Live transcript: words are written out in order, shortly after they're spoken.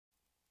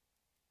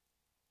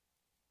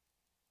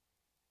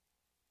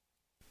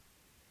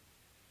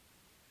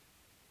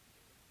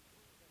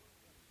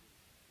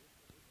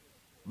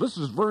This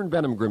is Vern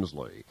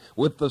Grimsley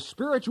with the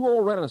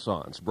Spiritual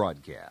Renaissance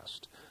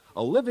broadcast.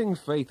 A living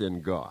faith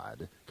in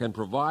God can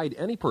provide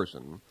any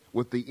person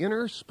with the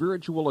inner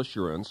spiritual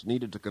assurance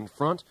needed to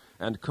confront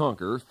and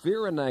conquer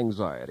fear and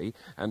anxiety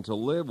and to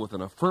live with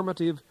an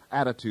affirmative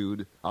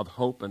attitude of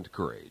hope and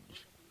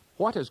courage.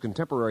 What has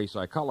contemporary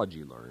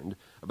psychology learned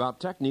about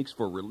techniques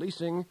for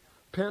releasing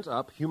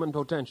pent-up human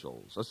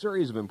potentials? A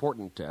series of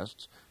important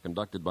tests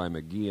conducted by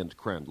McGee and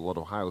Crandall at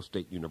Ohio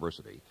State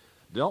University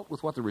dealt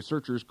with what the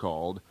researchers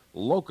called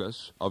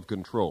locus of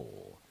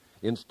control.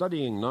 In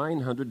studying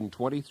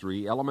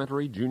 923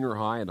 elementary, junior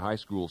high, and high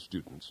school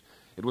students,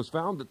 it was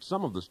found that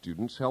some of the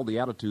students held the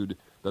attitude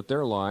that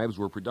their lives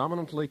were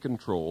predominantly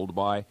controlled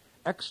by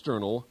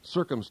external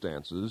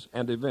circumstances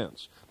and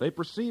events. They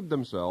perceived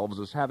themselves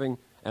as having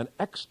an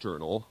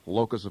external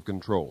locus of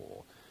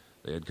control.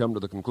 They had come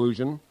to the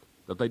conclusion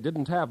that they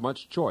didn't have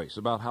much choice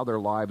about how their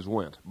lives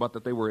went, but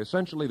that they were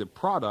essentially the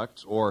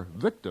products or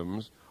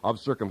victims of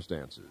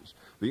circumstances.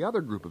 The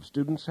other group of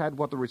students had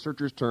what the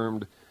researchers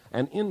termed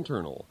an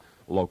internal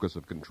locus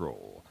of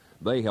control.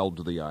 They held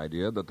to the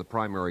idea that the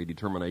primary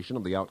determination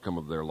of the outcome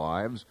of their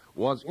lives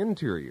was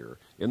interior,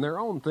 in their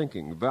own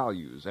thinking,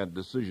 values, and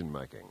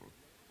decision-making.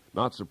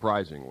 Not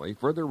surprisingly,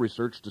 further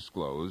research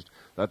disclosed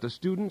that the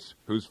students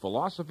whose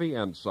philosophy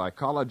and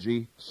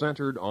psychology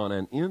centered on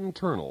an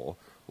internal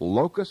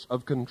locus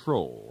of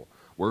control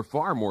were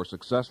far more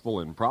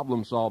successful in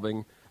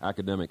problem-solving,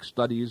 academic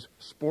studies,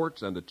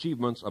 sports, and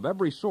achievements of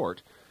every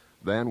sort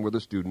than were the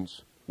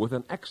students with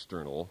an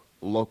external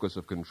locus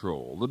of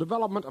control. The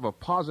development of a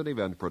positive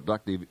and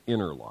productive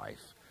inner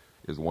life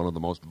is one of the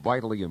most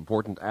vitally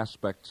important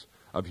aspects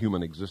of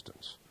human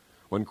existence.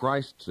 When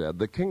Christ said,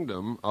 "The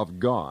kingdom of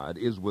God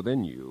is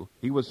within you,"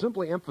 he was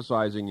simply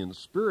emphasizing in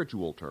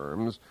spiritual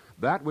terms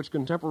that which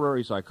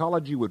contemporary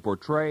psychology would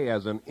portray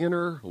as an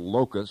inner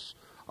locus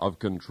of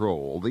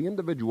control, the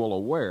individual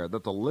aware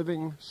that the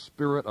living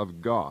Spirit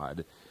of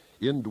God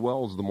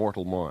indwells the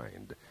mortal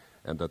mind,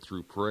 and that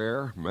through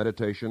prayer,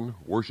 meditation,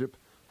 worship,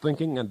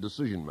 thinking, and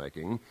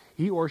decision-making,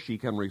 he or she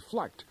can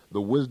reflect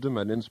the wisdom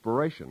and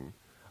inspiration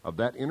of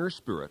that inner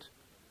spirit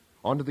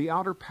onto the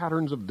outer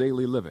patterns of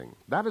daily living.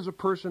 That is a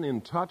person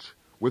in touch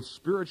with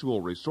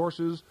spiritual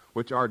resources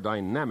which are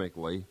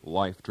dynamically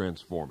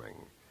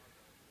life-transforming.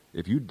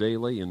 If you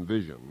daily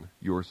envision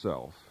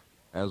yourself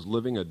as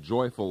living a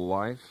joyful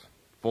life,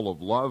 full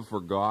of love for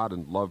God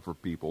and love for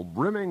people,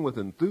 brimming with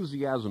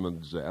enthusiasm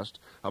and zest,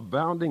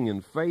 abounding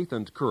in faith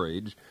and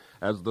courage,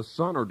 as the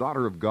son or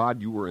daughter of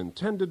God you were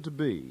intended to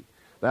be,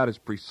 that is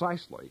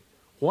precisely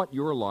what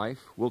your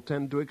life will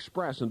tend to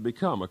express and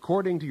become.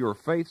 According to your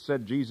faith,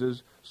 said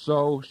Jesus,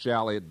 so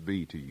shall it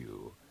be to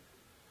you.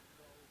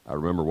 I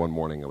remember one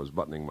morning I was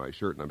buttoning my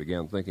shirt and I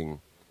began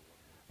thinking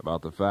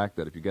about the fact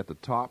that if you get the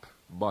top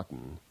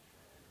button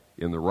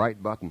in the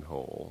right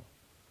buttonhole,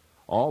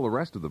 all the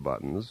rest of the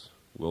buttons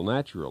will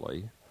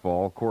naturally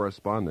fall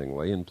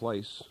correspondingly in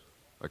place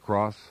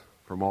across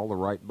from all the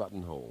right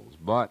buttonholes.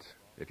 But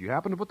if you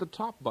happen to put the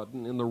top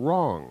button in the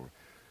wrong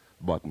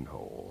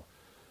buttonhole,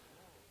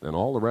 then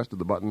all the rest of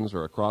the buttons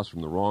are across from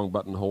the wrong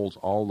buttonholes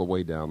all the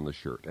way down the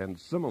shirt. And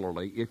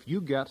similarly, if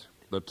you get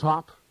the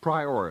top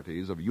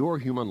priorities of your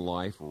human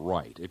life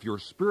right, if your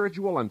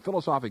spiritual and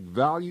philosophic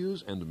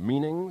values and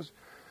meanings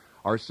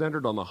are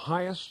centered on the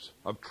highest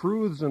of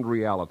truths and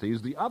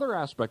realities, the other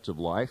aspects of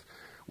life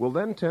will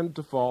then tend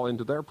to fall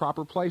into their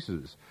proper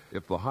places.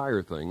 If the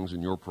higher things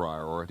in your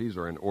priorities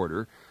are in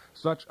order,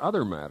 such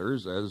other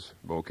matters as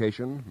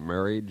vocation,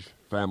 marriage,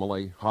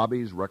 family,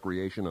 hobbies,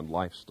 recreation, and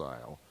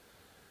lifestyle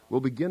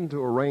will begin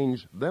to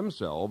arrange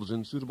themselves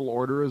in suitable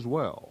order as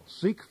well.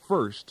 Seek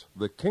first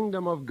the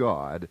kingdom of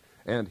God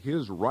and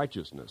his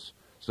righteousness,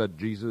 said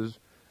Jesus,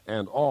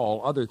 and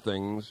all other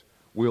things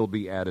will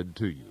be added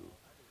to you.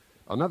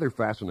 Another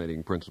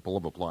fascinating principle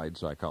of applied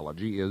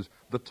psychology is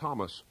the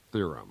Thomas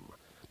theorem,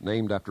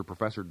 named after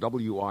Professor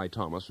W.I.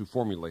 Thomas, who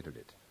formulated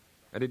it.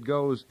 And it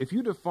goes, if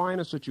you define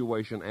a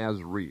situation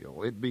as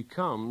real, it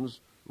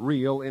becomes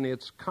real in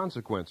its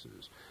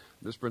consequences.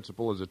 This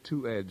principle is a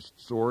two-edged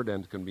sword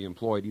and can be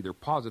employed either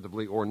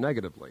positively or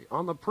negatively.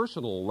 On the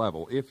personal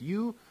level, if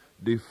you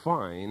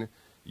define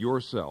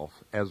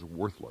yourself as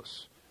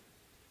worthless,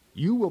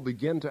 you will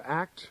begin to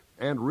act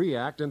and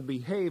react and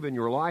behave in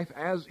your life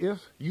as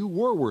if you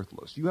were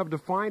worthless. You have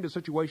defined a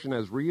situation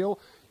as real.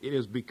 It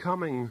is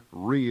becoming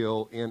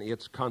real in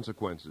its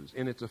consequences,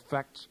 in its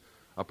effects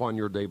upon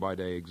your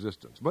day-by-day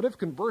existence. But if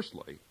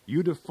conversely,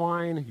 you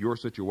define your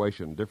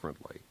situation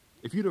differently,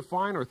 if you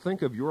define or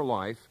think of your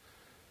life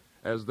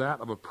as that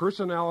of a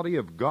personality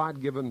of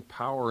God-given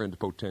power and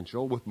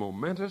potential with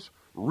momentous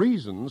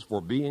reasons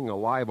for being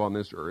alive on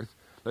this earth,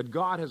 that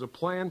God has a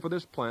plan for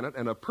this planet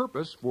and a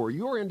purpose for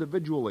your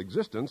individual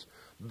existence,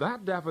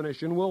 that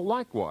definition will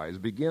likewise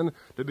begin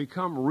to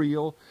become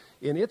real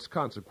in its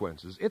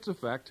consequences, its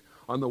effect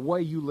on the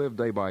way you live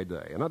day by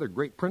day. Another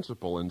great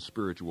principle in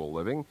spiritual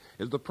living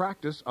is the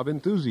practice of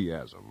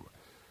enthusiasm.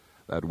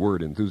 That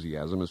word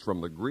enthusiasm is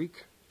from the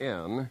Greek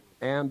en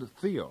and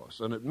theos,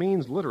 and it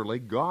means literally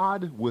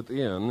God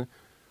within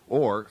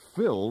or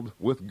filled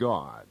with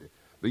God.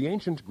 The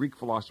ancient Greek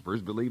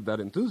philosophers believed that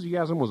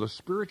enthusiasm was a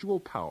spiritual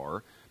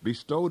power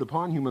bestowed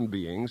upon human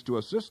beings to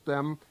assist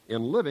them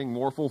in living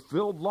more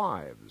fulfilled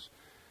lives.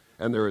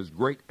 And there is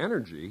great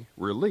energy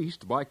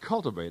released by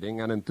cultivating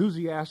an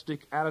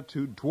enthusiastic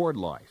attitude toward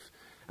life.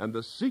 And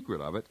the secret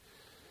of it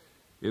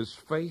is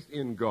faith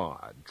in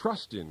God,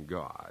 trust in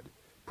God,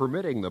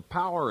 permitting the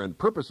power and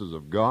purposes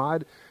of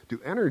God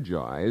to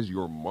energize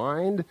your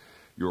mind,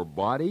 your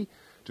body,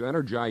 to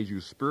energize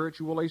you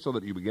spiritually so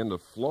that you begin to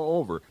flow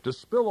over, to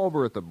spill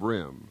over at the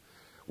brim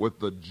with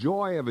the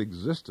joy of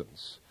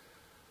existence,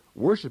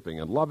 worshiping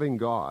and loving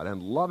God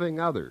and loving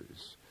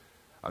others.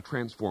 A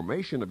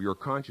transformation of your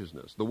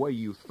consciousness, the way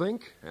you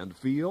think and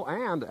feel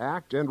and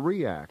act and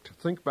react.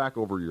 Think back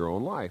over your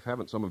own life.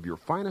 Haven't some of your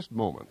finest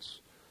moments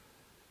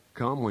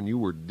come when you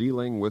were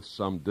dealing with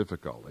some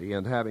difficulty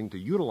and having to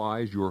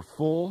utilize your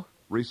full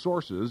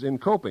resources in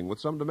coping with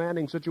some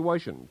demanding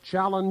situation,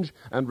 challenge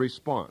and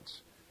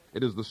response?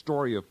 It is the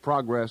story of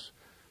progress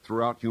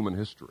throughout human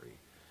history,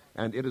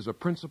 and it is a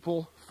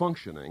principle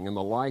functioning in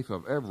the life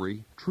of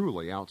every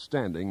truly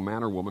outstanding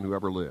man or woman who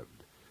ever lived.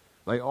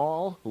 They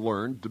all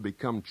learned to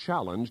become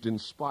challenged,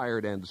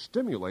 inspired, and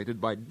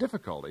stimulated by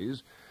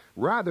difficulties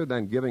rather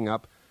than giving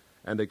up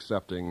and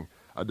accepting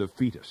a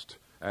defeatist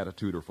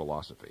attitude or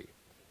philosophy.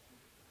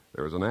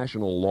 There is a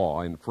national law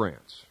in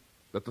France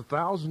that the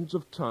thousands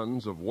of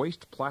tons of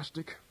waste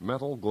plastic,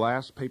 metal,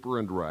 glass, paper,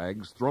 and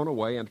rags thrown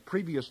away and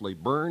previously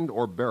burned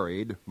or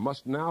buried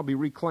must now be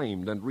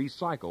reclaimed and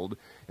recycled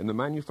in the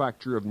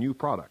manufacture of new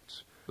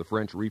products. The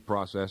French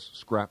reprocess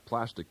scrap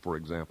plastic, for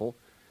example,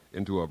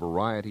 into a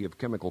variety of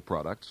chemical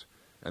products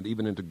and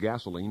even into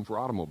gasoline for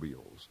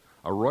automobiles.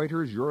 A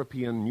Reuters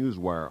European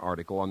Newswire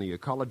article on the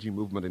ecology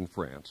movement in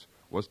France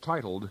was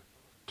titled,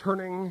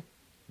 "Turning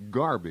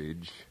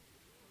Garbage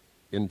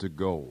into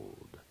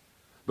Gold."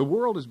 The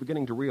world is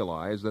beginning to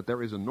realize that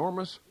there is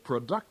enormous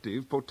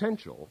productive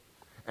potential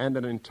and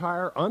an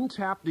entire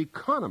untapped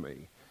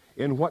economy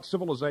in what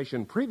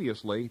civilization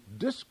previously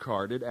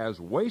discarded as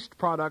waste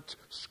products,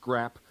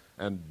 scrap,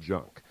 and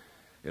junk.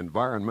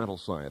 Environmental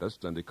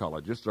scientists and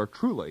ecologists are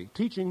truly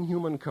teaching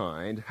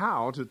humankind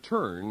how to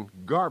turn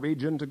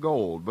garbage into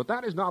gold. But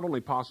that is not only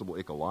possible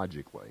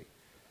ecologically.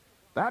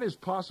 That is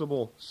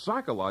possible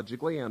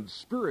psychologically and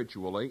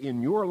spiritually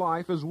in your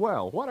life as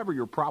well, whatever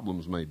your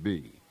problems may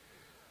be.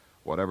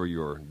 Whatever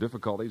your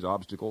difficulties,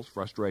 obstacles,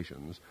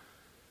 frustrations,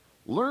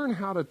 learn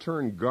how to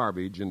turn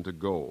garbage into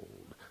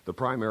gold. The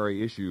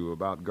primary issue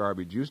about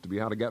garbage used to be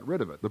how to get rid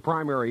of it. The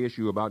primary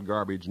issue about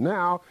garbage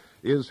now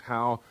is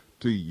how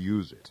to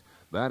use it.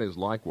 That is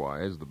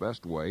likewise the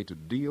best way to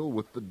deal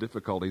with the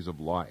difficulties of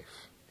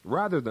life.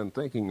 Rather than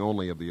thinking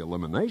only of the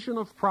elimination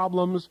of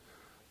problems,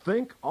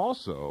 think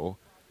also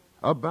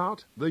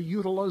about the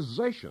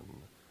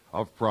utilization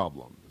of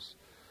problems.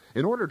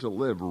 In order to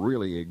live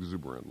really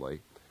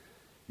exuberantly,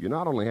 you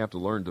not only have to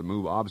learn to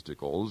move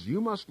obstacles,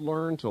 you must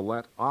learn to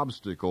let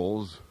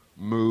obstacles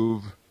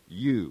move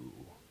you.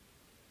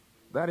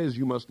 That is,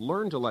 you must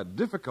learn to let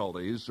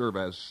difficulties serve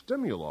as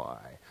stimuli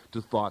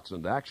to thoughts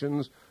and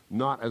actions,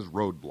 not as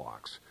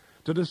roadblocks.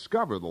 To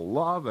discover the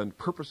love and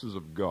purposes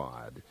of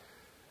God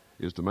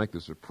is to make the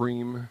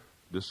supreme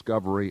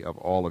discovery of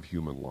all of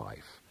human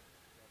life.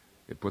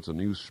 It puts a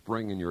new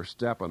spring in your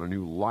step and a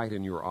new light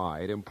in your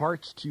eye. It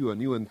imparts to you a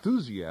new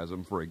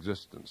enthusiasm for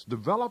existence.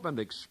 Develop and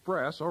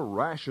express a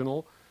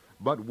rational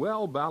but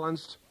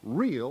well-balanced,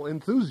 real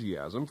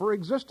enthusiasm for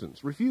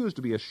existence. Refuse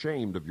to be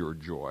ashamed of your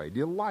joy.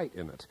 Delight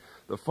in it.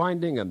 The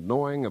finding and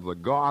knowing of the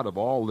God of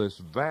all this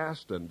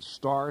vast and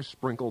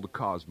star-sprinkled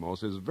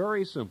cosmos is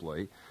very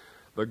simply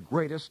the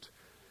greatest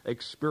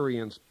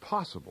experience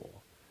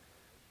possible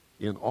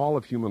in all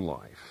of human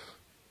life.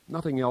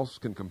 Nothing else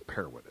can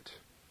compare with it.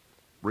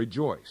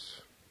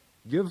 Rejoice,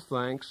 give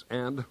thanks,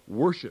 and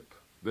worship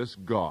this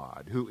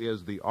God who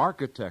is the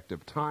architect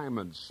of time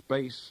and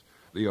space,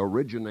 the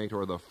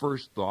originator, the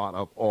first thought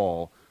of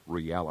all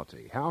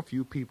reality. How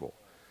few people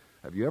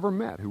have you ever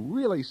met who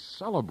really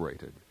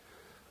celebrated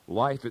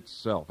life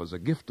itself as a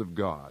gift of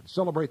God?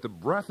 Celebrate the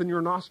breath in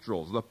your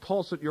nostrils, the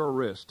pulse at your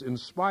wrist. In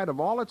spite of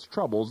all its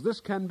troubles, this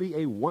can be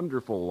a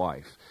wonderful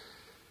life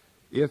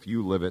if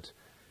you live it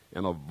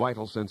in a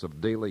vital sense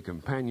of daily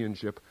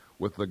companionship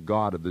with the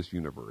God of this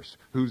universe,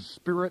 whose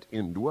spirit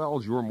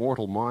indwells your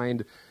mortal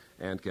mind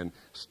and can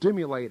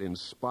stimulate,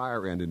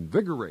 inspire, and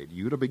invigorate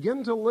you to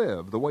begin to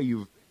live the way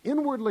you've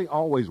inwardly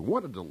always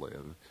wanted to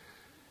live,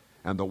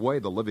 and the way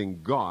the living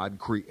God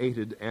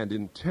created and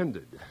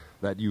intended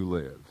that you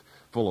live,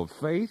 full of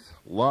faith,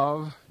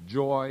 love,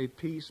 joy,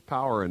 peace,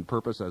 power, and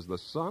purpose as the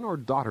son or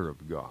daughter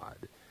of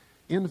God,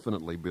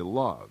 infinitely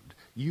beloved.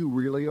 You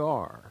really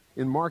are.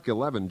 In Mark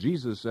 11,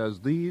 Jesus says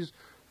these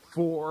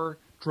four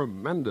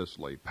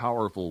tremendously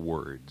powerful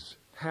words: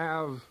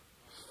 have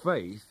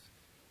faith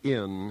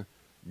in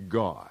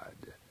God.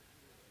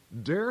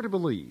 Dare to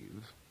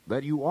believe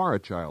that you are a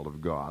child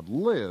of God.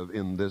 Live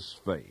in this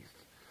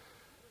faith.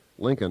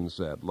 Lincoln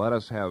said, "Let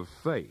us have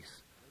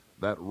faith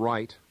that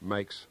right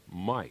makes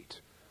might."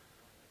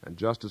 And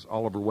Justice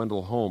Oliver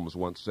Wendell Holmes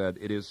once said,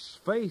 "It is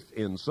faith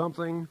in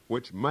something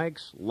which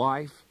makes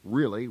life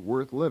really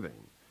worth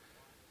living."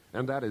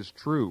 And that is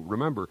true.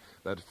 Remember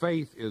that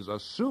faith is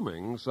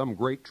assuming some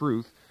great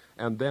truth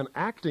and then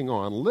acting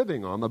on,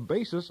 living on the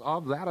basis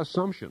of that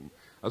assumption,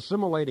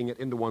 assimilating it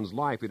into one's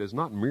life. It is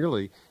not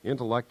merely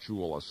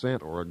intellectual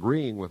assent or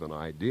agreeing with an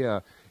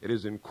idea. It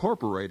is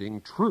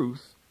incorporating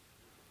truth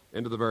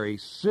into the very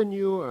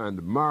sinew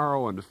and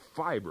marrow and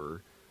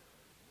fiber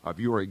of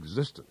your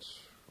existence.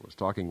 I was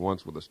talking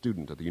once with a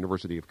student at the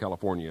University of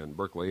California in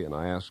Berkeley, and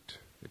I asked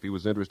if he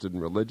was interested in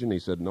religion. He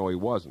said no, he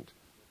wasn't.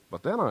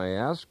 But then I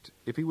asked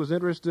if he was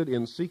interested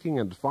in seeking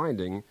and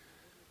finding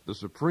the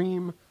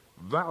supreme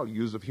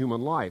values of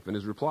human life, and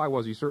his reply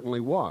was he certainly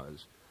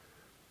was.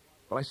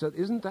 But I said,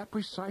 isn't that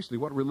precisely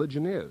what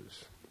religion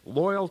is?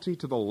 Loyalty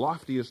to the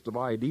loftiest of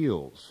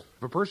ideals.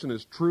 If a person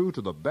is true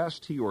to the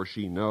best he or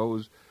she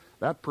knows,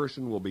 that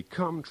person will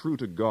become true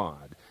to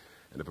God.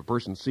 And if a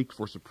person seeks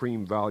for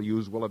supreme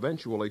values, will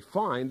eventually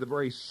find the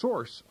very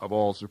source of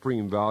all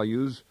supreme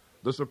values,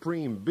 the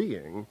supreme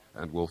being,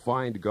 and will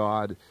find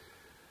God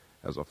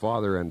as a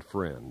father and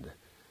friend.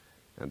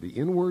 And the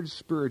inward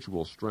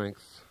spiritual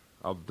strength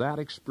of that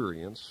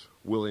experience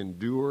will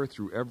endure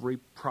through every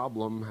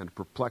problem and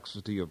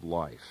perplexity of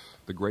life.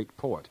 The great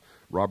poet,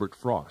 Robert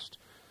Frost,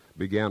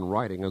 began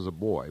writing as a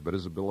boy, but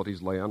his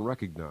abilities lay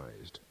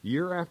unrecognized.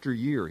 Year after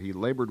year, he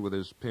labored with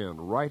his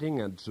pen,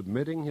 writing and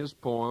submitting his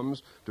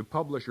poems to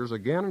publishers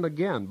again and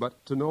again,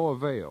 but to no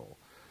avail.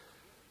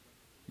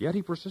 Yet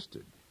he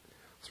persisted.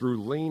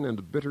 Through lean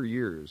and bitter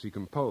years he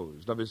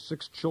composed. Of his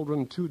 6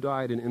 children, 2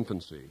 died in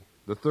infancy,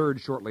 the 3rd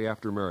shortly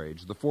after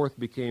marriage, the 4th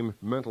became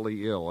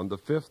mentally ill, and the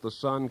 5th, the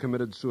son,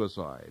 committed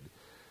suicide.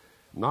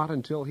 Not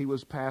until he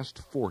was past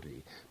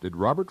 40 did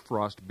Robert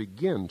Frost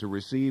begin to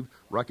receive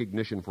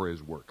recognition for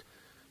his work.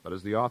 But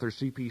as the author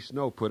C.P.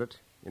 Snow put it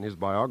in his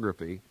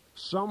biography,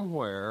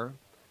 somewhere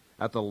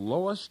at the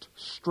lowest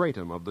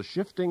stratum of the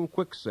shifting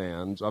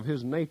quicksands of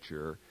his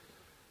nature,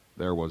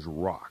 there was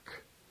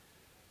rock.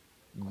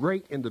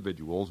 Great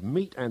individuals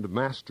meet and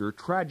master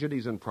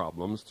tragedies and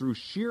problems through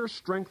sheer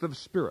strength of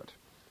spirit.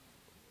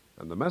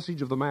 And the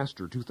message of the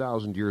Master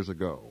 2,000 years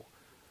ago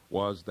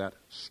was that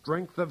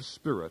strength of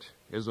spirit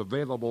is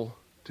available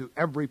to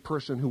every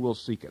person who will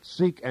seek it.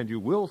 Seek and you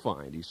will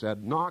find, he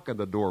said. Knock and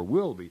the door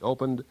will be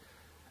opened.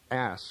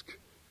 Ask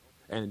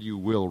and you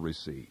will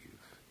receive.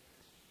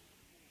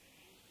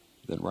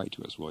 Then write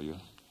to us, will you?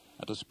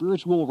 At the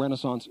Spiritual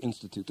Renaissance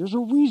Institute, there's a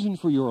reason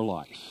for your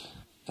life.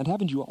 And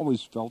haven't you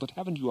always felt it?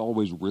 Haven't you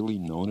always really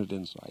known it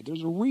inside?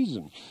 There's a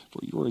reason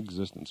for your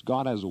existence.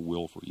 God has a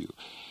will for you.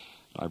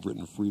 I've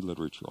written free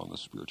literature on the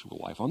spiritual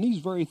life, on these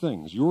very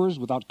things, yours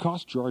without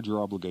cost, charge,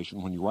 or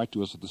obligation when you write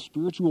to us at the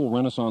Spiritual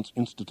Renaissance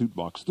Institute,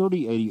 Box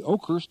 3080,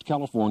 Oakhurst,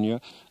 California,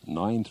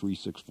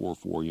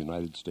 93644,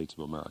 United States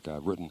of America.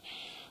 I've written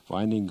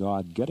Finding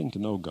God, Getting to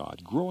Know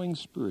God, Growing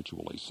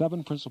Spiritually,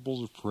 7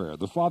 Principles of Prayer,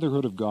 the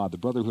Fatherhood of God, the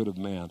Brotherhood of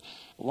Man,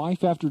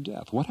 Life After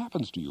Death, What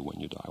Happens to You When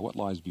You Die, What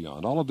Lies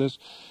Beyond. All of this,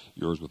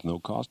 yours with no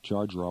cost,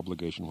 charge, or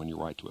obligation when you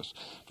write to us.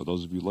 For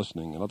those of you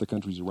listening in other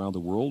countries around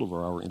the world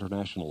over our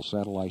international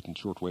satellite and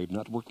shortwave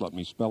network, let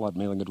me spell out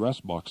mailing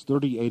address, Box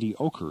 3080,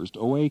 Oakhurst,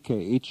 Oakhurst,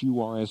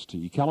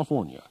 California,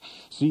 California,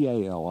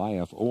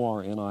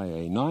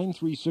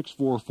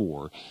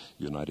 93644,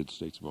 United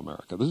States of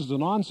America. This is a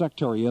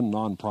non-sectarian,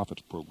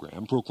 non-profit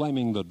program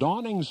proclaiming the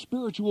dawning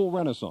spiritual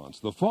renaissance,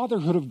 the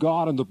fatherhood of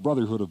God and the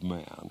brotherhood of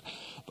man,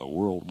 the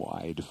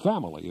worldwide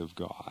family of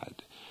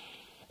God.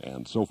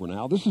 And so for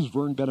now, this is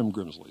Vern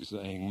Grimsley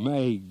saying,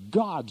 may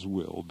God's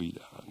will be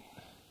done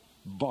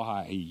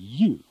by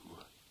you.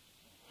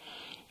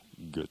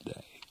 Good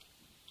day.